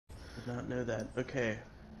not know that. Okay.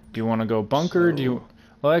 Do you want to go bunker? So, Do you?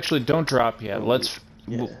 Well, actually, don't drop yet.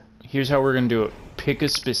 yeah. Here's how we're gonna do it. Pick a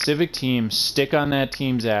specific team, stick on that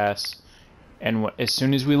team's ass, and as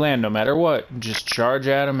soon as we land, no matter what, just charge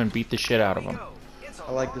at them and beat the shit out of them.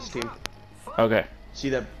 I like this team. Okay. See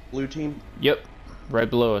that blue team? Yep. Right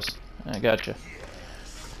below us. I gotcha.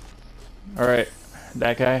 Alright.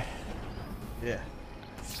 That guy? Yeah.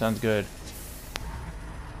 Sounds good.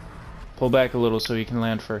 Pull back a little so you can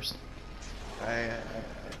land first. I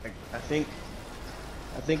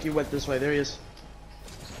think he went this way. There he is.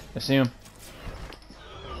 I see him.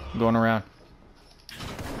 Going around.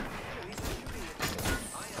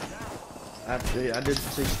 I did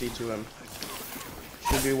 60 to him.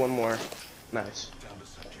 Should be one more. Nice.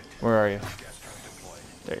 Where are you?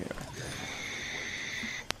 There you are.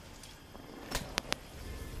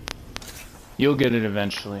 You'll get it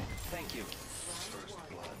eventually.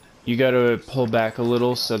 You gotta pull back a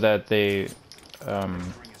little so that they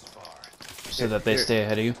stay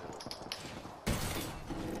ahead of you.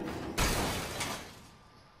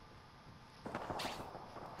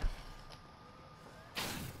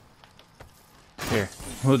 Here,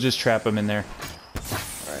 we'll just trap them in there.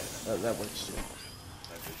 Alright, that works too.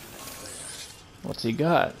 What's he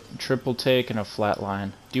got? Triple take and a flat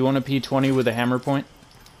line. Do you want a P20 with a hammer point?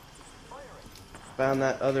 Found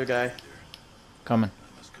that other guy. Coming.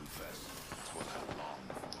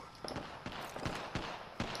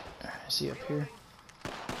 Is he up here?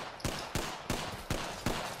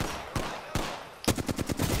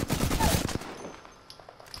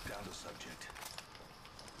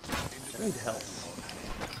 I need help.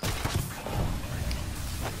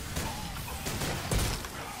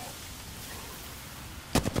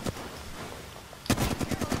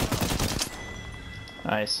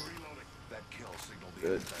 Nice.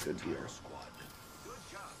 Good deal.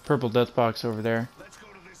 Purple death box over there.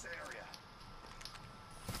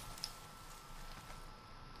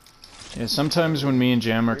 Yeah, sometimes when me and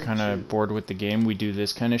Jam are kind of bored with the game, we do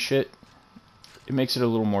this kind of shit. It makes it a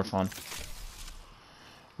little more fun.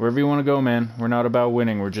 Wherever you want to go, man. We're not about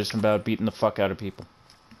winning, we're just about beating the fuck out of people.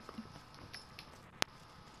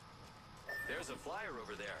 There's a flyer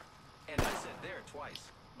over there, and I said there twice.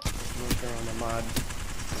 Look on the mod.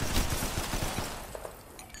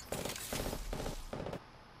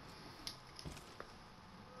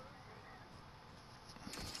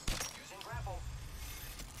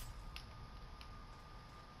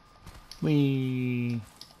 Wee.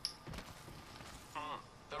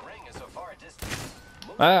 The ring is a far distance.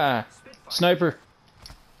 Ah! Sniper!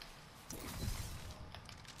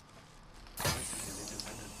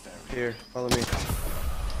 Here, follow me.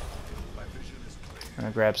 I'm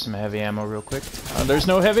gonna grab some heavy ammo real quick. Oh, there's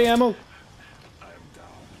no heavy ammo!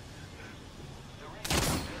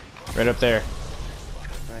 Right up there.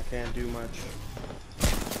 I can't do much.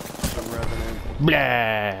 I'm Revenant.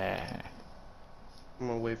 Blah! I'm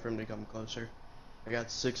gonna wait for him to come closer. I got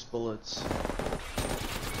 6 bullets.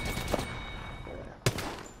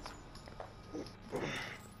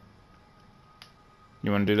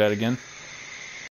 You wanna do that again?